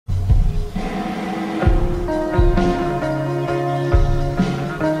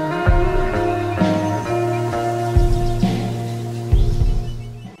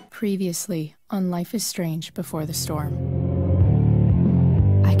Previously on Life is Strange Before the Storm.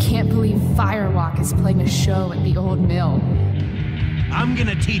 I can't believe Firewalk is playing a show at the old mill. I'm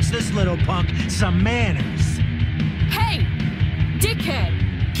gonna teach this little punk some manners. Hey!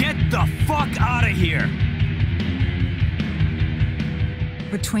 Dickhead! Get the fuck out of here!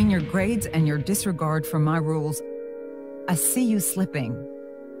 Between your grades and your disregard for my rules, I see you slipping.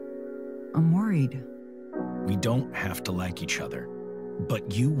 I'm worried. We don't have to like each other,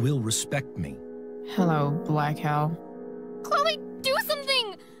 but you will respect me. Hello, Black Hell. Chloe, do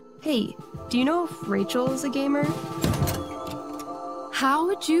something! Hey, do you know if Rachel is a gamer? How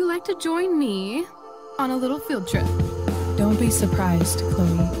would you like to join me on a little field trip? Don't be surprised,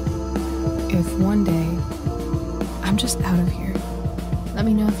 Chloe, if one day I'm just out of here. Let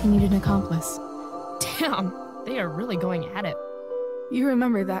me know if you need an accomplice. Damn, they are really going at it. You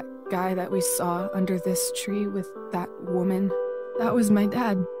remember that guy that we saw under this tree with that woman? That was my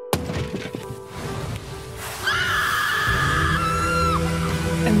dad.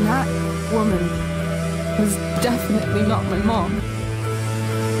 And that woman was definitely not my mom.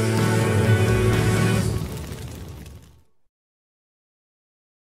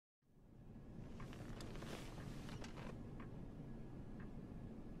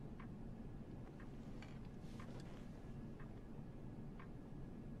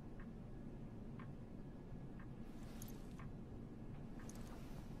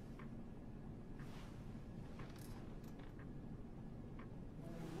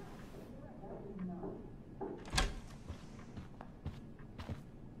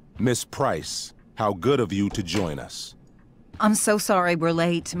 Miss Price, how good of you to join us. I'm so sorry we're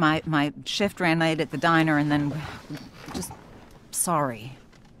late. My shift ran late at the diner and then... just... sorry.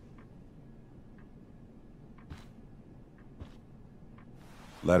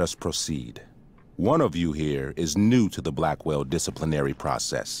 Let us proceed. One of you here is new to the Blackwell disciplinary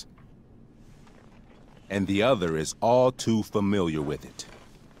process, and the other is all too familiar with it.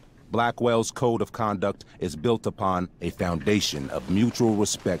 Blackwell's code of conduct is built upon a foundation of mutual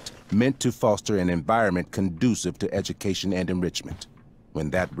respect meant to foster an environment conducive to education and enrichment.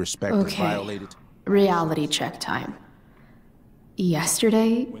 When that respect is violated... Reality check time.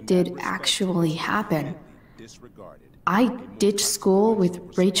 Yesterday did actually happen. I ditched school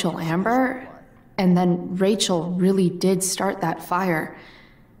with Rachel Amber, and then Rachel really did start that fire.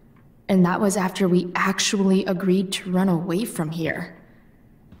 And that was after we actually agreed to run away from here.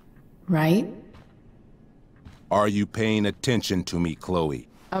 Right? Are you paying attention to me, Chloe?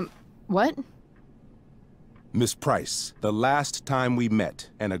 What? Miss Price, the last time we met,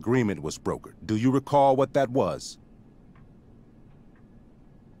 an agreement was brokered. Do you recall what that was?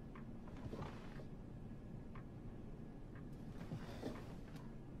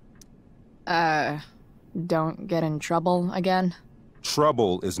 Don't get in trouble again?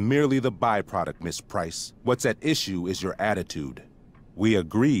 Trouble is merely the byproduct, Miss Price. What's at issue is your attitude. We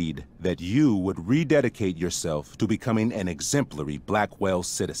agreed that you would rededicate yourself to becoming an exemplary Blackwell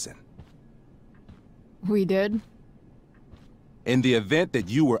citizen. We did? In the event that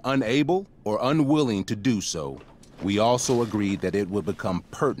you were unable or unwilling to do so, we also agreed that it would become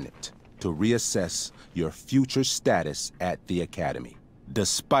pertinent to reassess your future status at the Academy.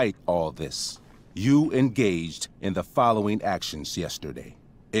 Despite all this, you engaged in the following actions yesterday.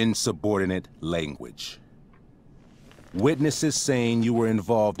 Insubordinate language. Witnesses saying you were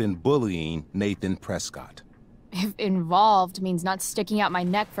involved in bullying Nathan Prescott. If involved means not sticking out my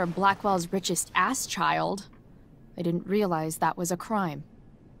neck for Blackwell's richest ass child, I didn't realize that was a crime.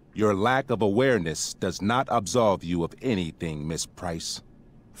 Your lack of awareness does not absolve you of anything, Miss Price.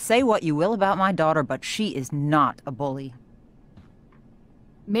 Say what you will about my daughter, but she is not a bully.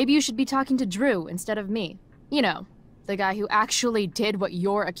 Maybe you should be talking to Drew instead of me. You know, the guy who actually did what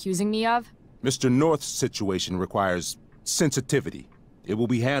you're accusing me of. Mr. North's situation requires sensitivity. It will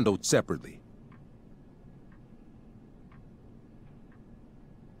be handled separately.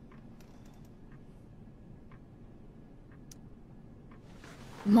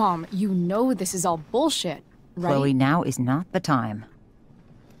 Mom, you know this is all bullshit, right? Chloe, now is not the time.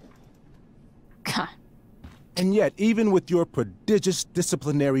 God. And yet, even with your prodigious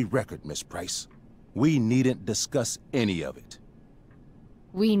disciplinary record, Miss Price, we needn't discuss any of it.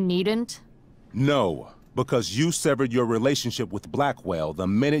 We needn't? No, because you severed your relationship with Blackwell the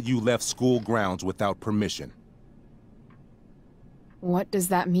minute you left school grounds without permission. What does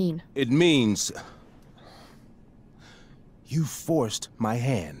that mean? It means... you forced my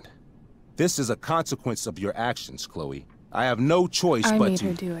hand. This is a consequence of your actions, Chloe. I have no choice but to... I made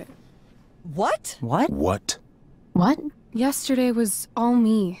her do it. What? What? What? What? Yesterday was all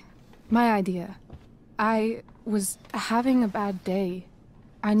me. My idea. I was having a bad day.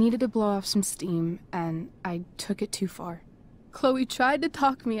 I needed to blow off some steam, and I took it too far. Chloe tried to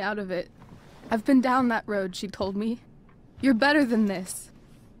talk me out of it. I've been down that road, she told me. You're better than this.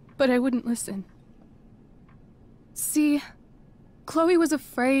 But I wouldn't listen. See, Chloe was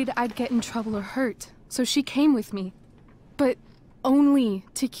afraid I'd get in trouble or hurt, so she came with me. But only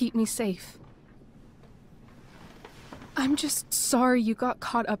to keep me safe. I'm just sorry you got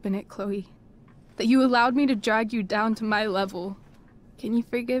caught up in it, Chloe. That you allowed me to drag you down to my level. Can you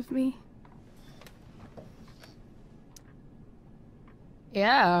forgive me?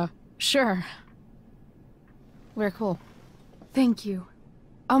 Yeah, sure. We're cool. Thank you.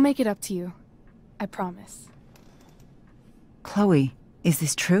 I'll make it up to you. I promise. Chloe, is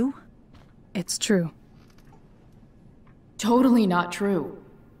this true? It's true. Totally not true.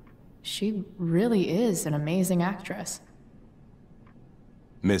 She really is an amazing actress.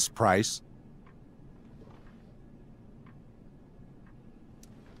 Miss Price?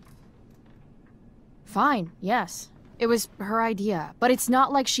 Fine, yes. It was her idea, but it's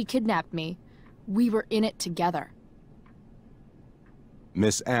not like she kidnapped me. We were in it together.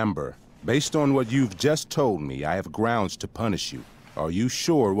 Miss Amber, based on what you've just told me, I have grounds to punish you. Are you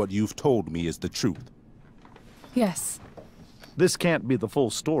sure what you've told me is the truth? Yes. This can't be the full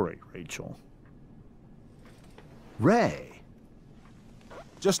story, Rachel. Ray.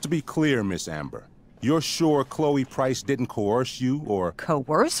 Just to be clear, Miss Amber, you're sure Chloe Price didn't coerce you, or...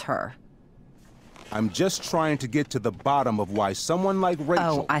 Coerce her? I'm just trying to get to the bottom of why someone like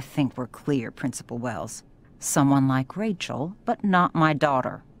Rachel... Oh, I think we're clear, Principal Wells. Someone like Rachel, but not my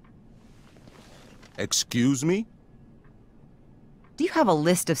daughter. Excuse me? Do you have a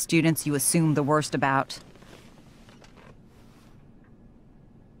list of students you assume the worst about?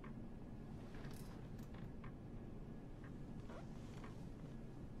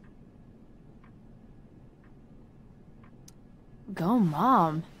 Go,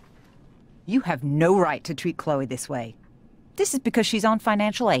 Mom. You have no right to treat Chloe this way. This is because she's on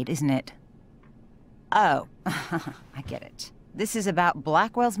financial aid, isn't it? Oh, I get it. This is about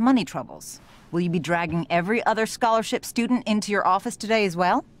Blackwell's money troubles. Will you be dragging every other scholarship student into your office today as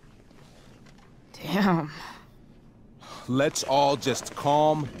well? Damn. Let's all just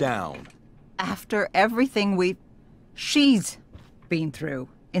calm down. After everything she's been through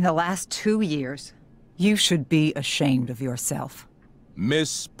in the last 2 years, you should be ashamed of yourself.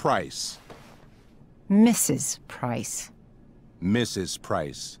 Miss Price. Mrs. Price. Mrs.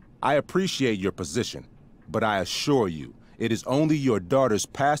 Price, I appreciate your position, but I assure you, it is only your daughter's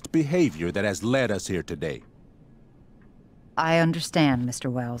past behavior that has led us here today. I understand, Mr.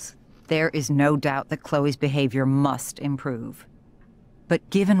 Wells. There is no doubt that Chloe's behavior must improve. But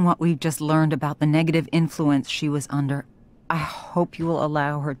given what we've just learned about the negative influence she was under, I hope you will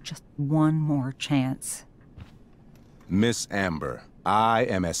allow her just one more chance. Miss Amber, I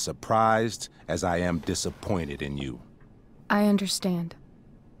am as surprised as I am disappointed in you. I understand.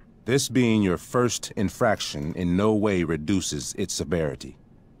 This being your first infraction in no way reduces its severity.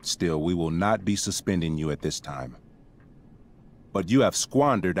 Still, we will not be suspending you at this time. But you have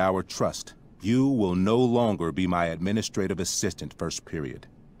squandered our trust. You will no longer be my administrative assistant first period.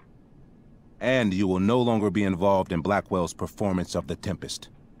 And you will no longer be involved in Blackwell's performance of The Tempest.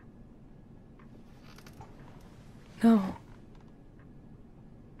 No.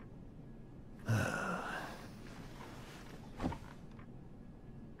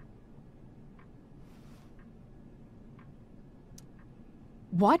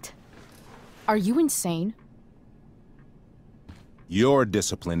 What? Are you insane? Your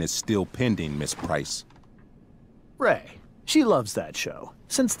discipline is still pending, Miss Price. Ray, she loves that show.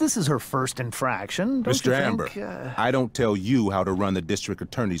 Since this is her first infraction, don't you Mr. Amber, think, I don't tell you how to run the district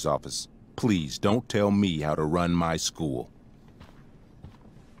attorney's office. Please, don't tell me how to run my school.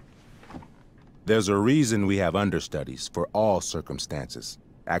 There's a reason we have understudies for all circumstances,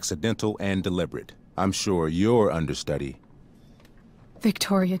 accidental and deliberate. I'm sure your understudy...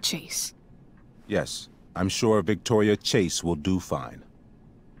 Victoria Chase. Yes, I'm sure Victoria Chase will do fine.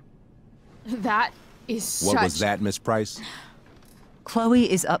 That is such... What was that, Miss Price?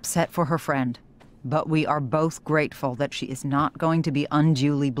 Chloe is upset for her friend, but we are both grateful that she is not going to be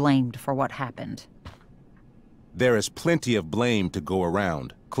unduly blamed for what happened. There is plenty of blame to go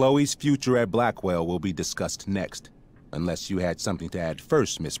around. Chloe's future at Blackwell will be discussed next, unless you had something to add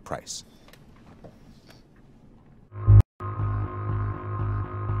first, Miss Price.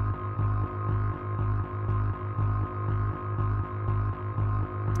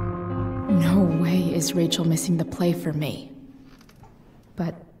 No way is Rachel missing the play for me.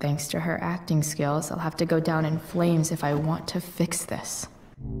 But thanks to her acting skills, I'll have to go down in flames if I want to fix this.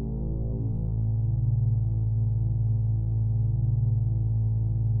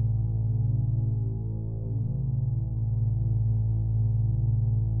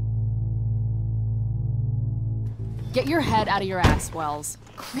 Get your head out of your ass, Wells.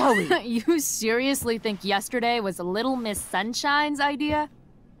 Chloe! You seriously think yesterday was Little Miss Sunshine's idea?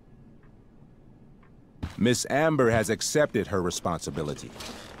 Miss Amber has accepted her responsibility.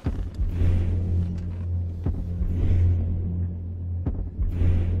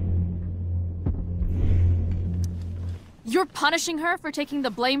 You're punishing her for taking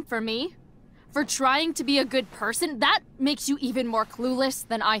the blame for me? For trying to be a good person? That makes you even more clueless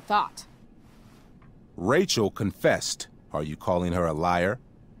than I thought. Rachel confessed. Are you calling her a liar?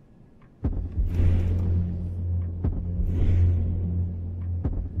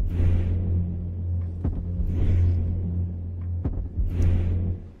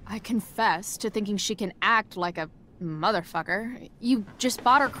 I confess to thinking she can act like a motherfucker. You just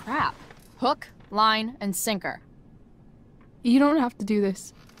bought her crap. Hook, line, and sinker. You don't have to do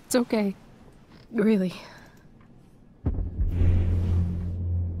this. It's okay. Really.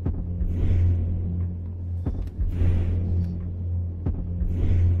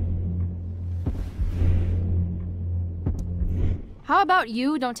 How about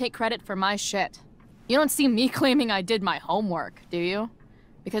you don't take credit for my shit? You don't see me claiming I did my homework, do you?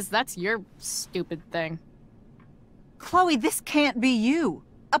 Because that's your stupid thing. Chloe, this can't be you.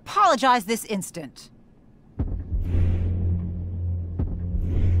 Apologize this instant.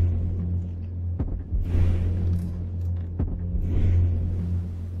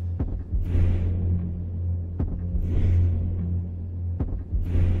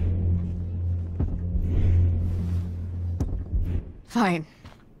 Fine.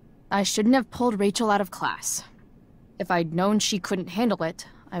 I shouldn't have pulled Rachel out of class. If I'd known she couldn't handle it,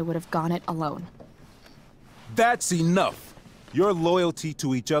 I would have gone it alone. That's enough. Your loyalty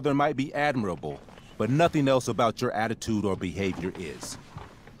to each other might be admirable, but nothing else about your attitude or behavior is.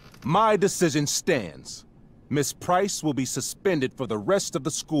 My decision stands. Miss Price will be suspended for the rest of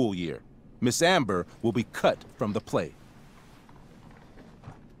the school year. Miss Amber will be cut from the play.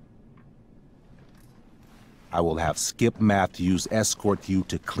 I will have Skip Matthews escort you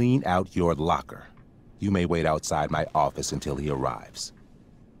to clean out your locker. You may wait outside my office until he arrives.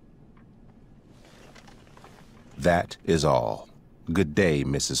 That is all. Good day,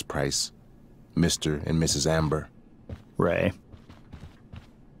 Mrs. Price. Mr. and Mrs. Amber. Ray.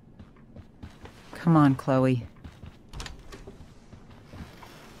 Come on, Chloe.